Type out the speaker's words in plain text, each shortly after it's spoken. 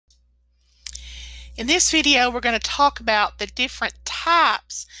In this video, we're going to talk about the different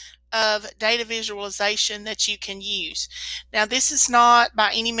types of data visualization that you can use. Now, this is not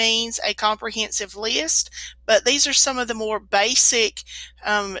by any means a comprehensive list, but these are some of the more basic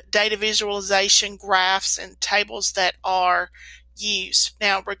data visualization graphs and tables that are used.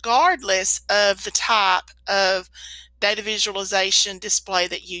 Now, regardless of the type of data visualization display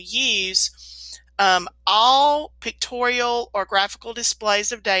that you use, all pictorial or graphical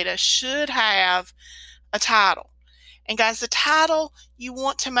displays of data should have a title. And guys, the title, you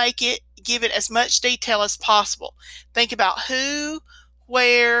want to give it as much detail as possible. Think about who,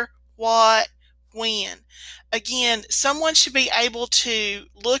 where, what, when. Again, someone should be able to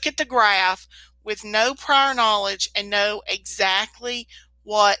look at the graph with no prior knowledge and know exactly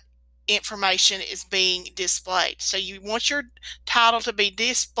what information is being displayed. So you want your title to be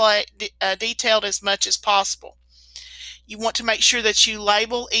detailed as much as possible. You want to make sure that you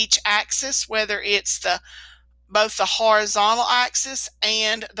label each axis, whether it's both the horizontal axis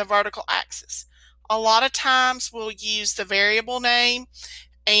and the vertical axis. A lot of times we'll use the variable name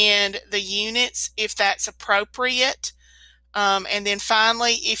and the units if that's appropriate. And then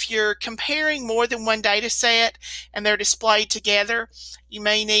finally, if you're comparing more than one data set and they're displayed together, you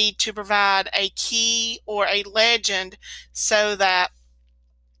may need to provide a key or a legend so that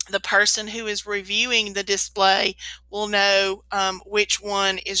the person who is reviewing the display will know which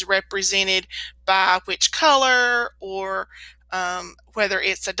one is represented by which color, or whether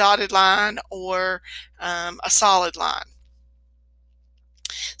it's a dotted line or a solid line.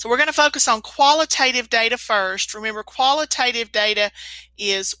 So we're going to focus on qualitative data first. Remember, qualitative data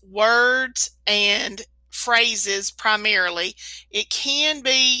is words and phrases primarily. It can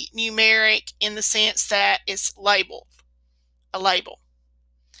be numeric in the sense that it's labeled, a label.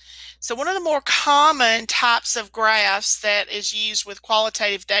 So one of the more common types of graphs that is used with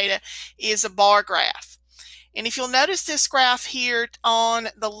qualitative data is a bar graph. And if you'll notice this graph here on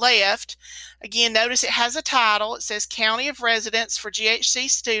the left, again, notice it has a title. It says County of Residence for GHC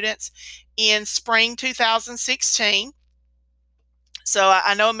students in spring 2016. So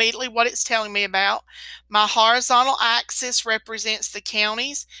I know immediately what it's telling me about. My horizontal axis represents the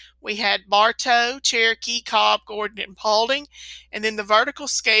counties. We had Bartow, Cherokee, Cobb, Gordon, and Paulding. And then the vertical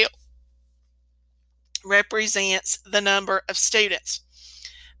scale represents the number of students.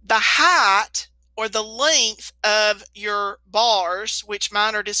 The height or the length of your bars, which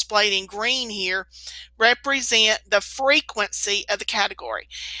mine are displayed in green here, represent the frequency of the category.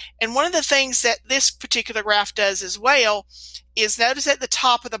 And one of the things that this particular graph does as well is notice at the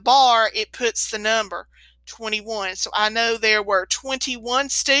top of the bar it puts the number 21. So I know there were 21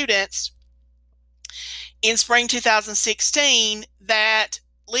 students in spring 2016 that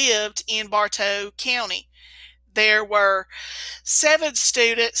lived in Bartow County. There were 7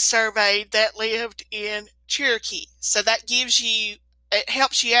 students surveyed that lived in Cherokee. So that it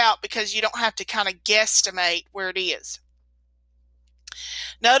helps you out because you don't have to kind of guesstimate where it is.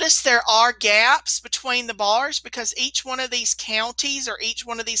 Notice there are gaps between the bars because each one of these counties or each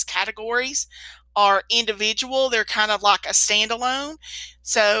one of these categories are individual. They're kind of like a standalone.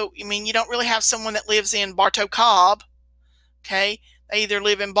 So, I mean, you don't really have someone that lives in Bartow Cobb. Okay. They either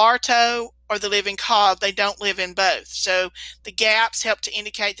live in Bartow or they live in Cobb. They don't live in both. So the gaps help to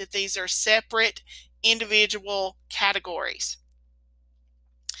indicate that these are separate individual categories.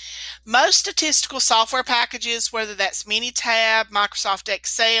 Most statistical software packages, whether that's Minitab, Microsoft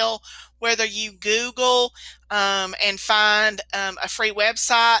Excel, whether you Google and find a free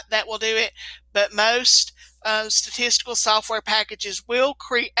website, that will do it. But most statistical software packages will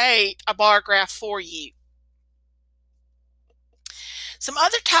create a bar graph for you. Some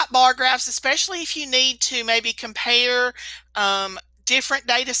other type bar graphs, especially if you need to maybe compare different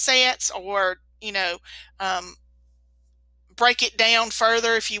data sets, or break it down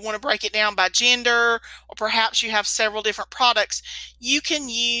further. If you want to break it down by gender, or perhaps you have several different products, you can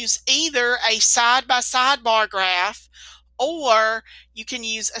use either a side-by-side bar graph or you can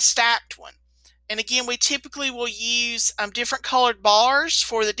use a stacked one. And again, we typically will use different colored bars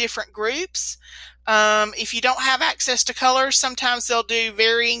for the different groups. If you don't have access to colors, sometimes they'll do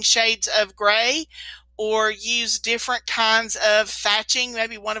varying shades of gray or use different kinds of thatching.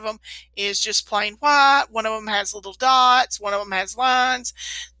 Maybe one of them is just plain white, one of them has little dots, one of them has lines,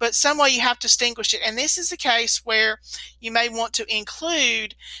 but some way you have to distinguish it. And this is a case where you may want to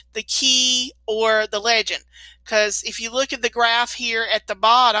include the key or the legend, because if you look at the graph here at the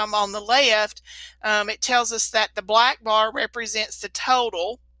bottom on the left, it tells us that the black bar represents the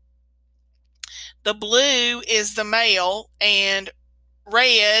total, the blue is the male, and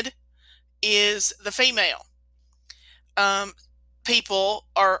red is the female people,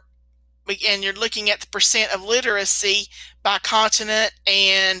 or and you're looking at the percent of literacy by continent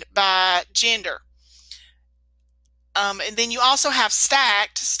and by gender. And then you also have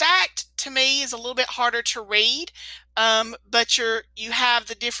stacked. Stacked to me is a little bit harder to read, but you have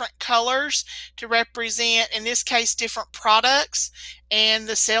the different colors to represent, in this case, different products and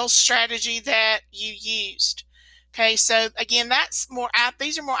the sales strategy that you used. Okay, so again,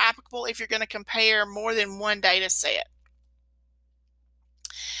 these are more applicable if you're going to compare more than one data set.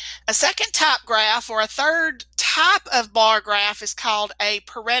 A second type graph, or a third type of bar graph, is called a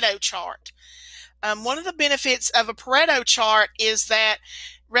Pareto chart. One of the benefits of a Pareto chart is that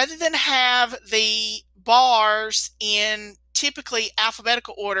rather than have the bars in typically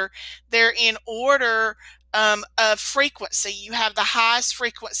alphabetical order, they're in order of frequency. You have the highest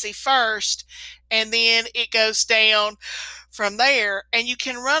frequency first, and then it goes down from there. And you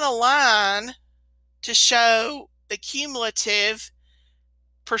can run a line to show the cumulative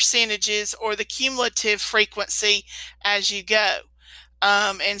percentages or the cumulative frequency as you go.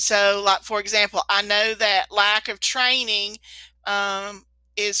 And so, like, for example, I know that lack of training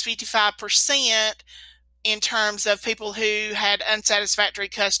is 55% in terms of people who had unsatisfactory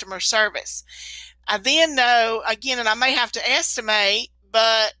customer service. I then know, again, and I may have to estimate,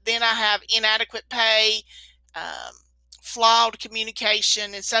 but then I have inadequate pay, flawed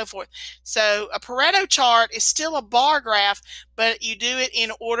communication, and so forth. So a Pareto chart is still a bar graph, but you do it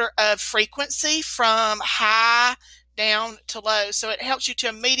in order of frequency from high down to low. So it helps you to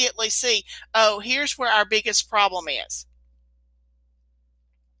immediately see, oh, here's where our biggest problem is.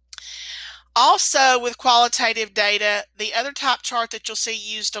 Also, with qualitative data, the other type chart that you'll see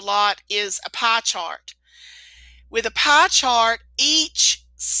used a lot is a pie chart. With a pie chart, each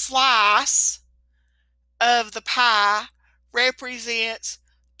slice of the pie represents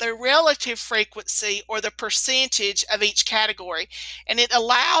the relative frequency or the percentage of each category, and it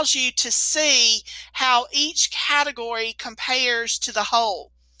allows you to see how each category compares to the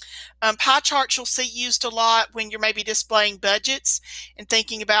whole. Pie charts you'll see used a lot when you're maybe displaying budgets and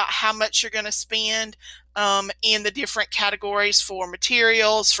thinking about how much you're going to spend in the different categories for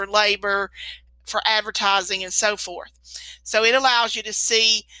materials, for labor, for advertising, and so forth. So it allows you to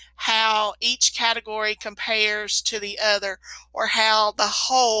see how each category compares to the other, or how the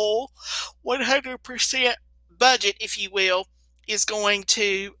whole 100% budget, if you will, is going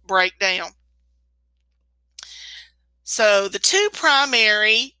to break down. So the two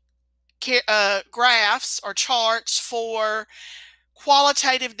primary graphs or charts for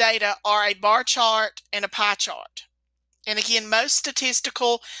qualitative data are a bar chart and a pie chart. And again, most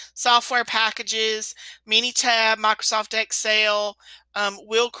statistical software packages, Minitab, Microsoft Excel,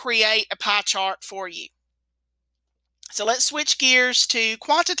 will create a pie chart for you. So let's switch gears to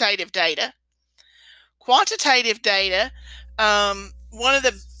quantitative data. Quantitative data, one of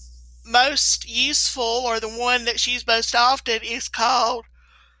the most useful, or the one that's used most often, is called,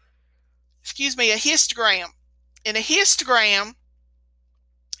 a histogram. And a histogram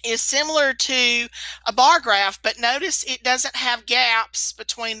is similar to a bar graph, but notice it doesn't have gaps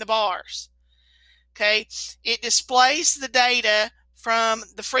between the bars. Okay, it displays the data from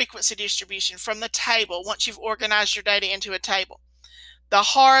the frequency distribution, from the table, once you've organized your data into a table. The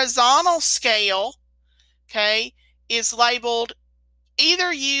horizontal scale, okay, is labeled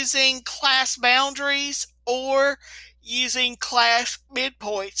either using class boundaries or using class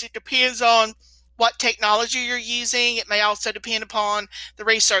midpoints. It depends on what technology you're using. It may also depend upon the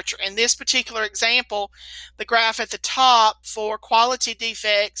researcher. In this particular example, the graph at the top for quality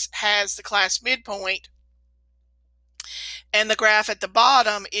defects has the class midpoint, and the graph at the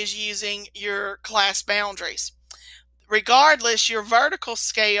bottom is using your class boundaries. Regardless, your vertical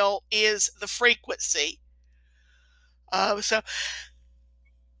scale is the frequency. So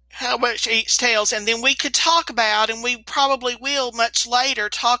how much each tells. And then we could talk about, and we probably will much later,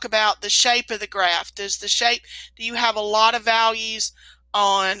 talk about the shape of the graph. Do you have a lot of values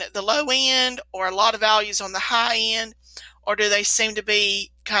on the low end or a lot of values on the high end, or do they seem to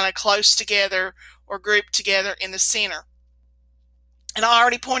be kind of close together or grouped together in the center? And I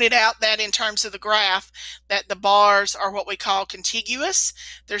already pointed out that in terms of the graph, that the bars are what we call contiguous.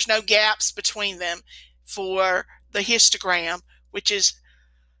 There's no gaps between them for the histogram, which is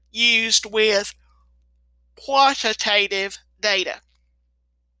used with quantitative data.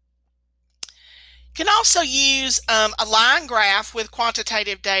 You can also use a line graph with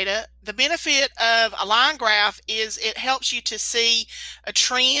quantitative data. The benefit of a line graph is it helps you to see a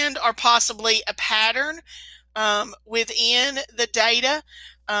trend or possibly a pattern within the data.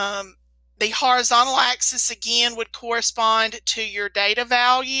 The horizontal axis, again, would correspond to your data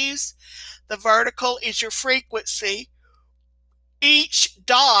values. The vertical is your frequency. Each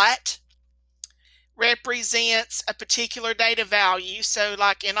dot represents a particular data value. So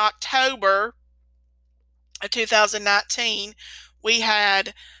like in October of 2019, we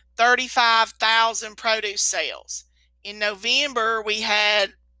had 35,000 produce sales. In November, we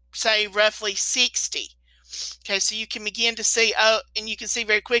had, say, roughly 60. Okay, so you can begin to see, and you can see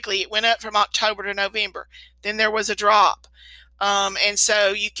very quickly it went up from October to November. Then there was a drop. And so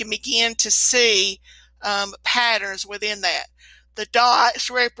you can begin to see patterns within that. The dots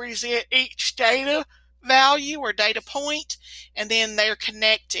represent each data value or data point, and then they're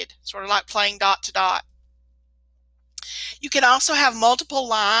connected, sort of like playing dot to dot. You can also have multiple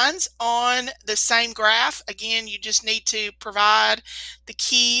lines on the same graph. Again, you just need to provide the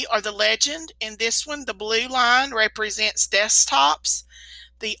key or the legend. In this one, the blue line represents desktops,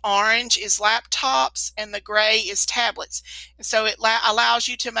 the orange is laptops, and the gray is tablets. And so it allows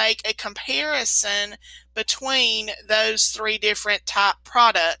you to make a comparison between those three different type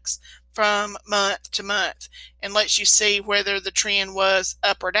products from month to month, and lets you see whether the trend was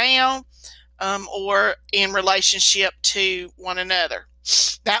up or down, or in relationship to one another.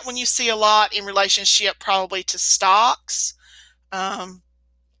 That one you see a lot in relationship probably to stocks,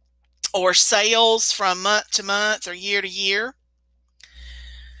 or sales from month to month or year to year.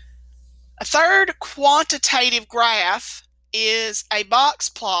 A third quantitative graph is a box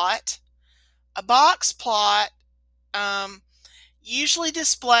plot. A box plot usually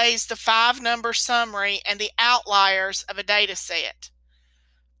displays the 5-number summary and the outliers of a data set.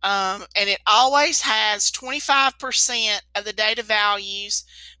 And it always has 25% of the data values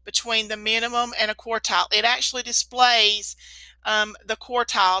between the minimum and a quartile. It actually displays the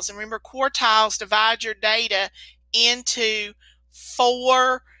quartiles. And remember, quartiles divide your data into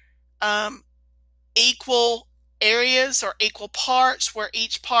 4 equal areas or equal parts, where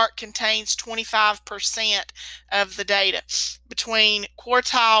each part contains 25% of the data. Between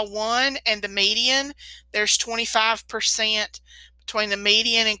quartile 1 and the median, there's 25%. Between the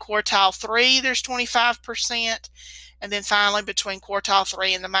median and quartile 3, there's 25%. And then finally, between quartile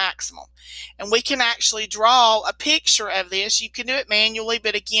 3 and the maximum. And we can actually draw a picture of this. You can do it manually,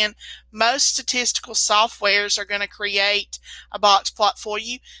 but again, most statistical softwares are going to create a box plot for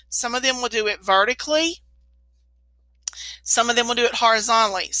you. Some of them will do it vertically. Some of them will do it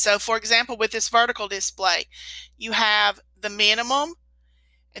horizontally. So for example, with this vertical display, you have the minimum,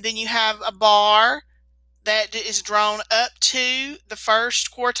 and then you have a bar that is drawn up to the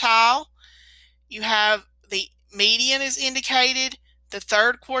first quartile. You have the median is indicated, the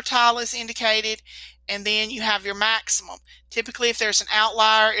third quartile is indicated, and then you have your maximum. Typically, if there's an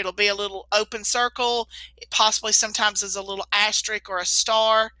outlier, it'll be a little open circle. It possibly sometimes is a little asterisk or a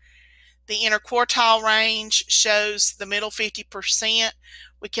star. The interquartile range shows the middle 50%.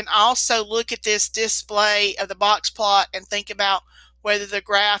 We can also look at this display of the box plot and think about whether the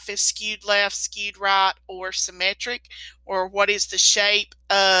graph is skewed left, skewed right, or symmetric, or what is the shape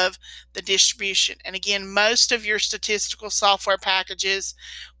of the distribution. And again, most of your statistical software packages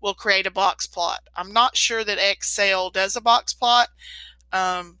will create a box plot. I'm not sure that Excel does a box plot.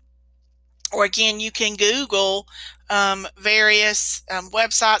 Or again, you can Google various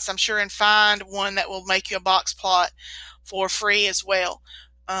websites, I'm sure, and find one that will make you a box plot for free as well.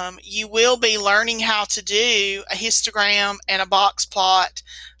 You will be learning how to do a histogram and a box plot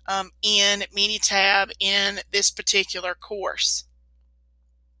in Minitab in this particular course.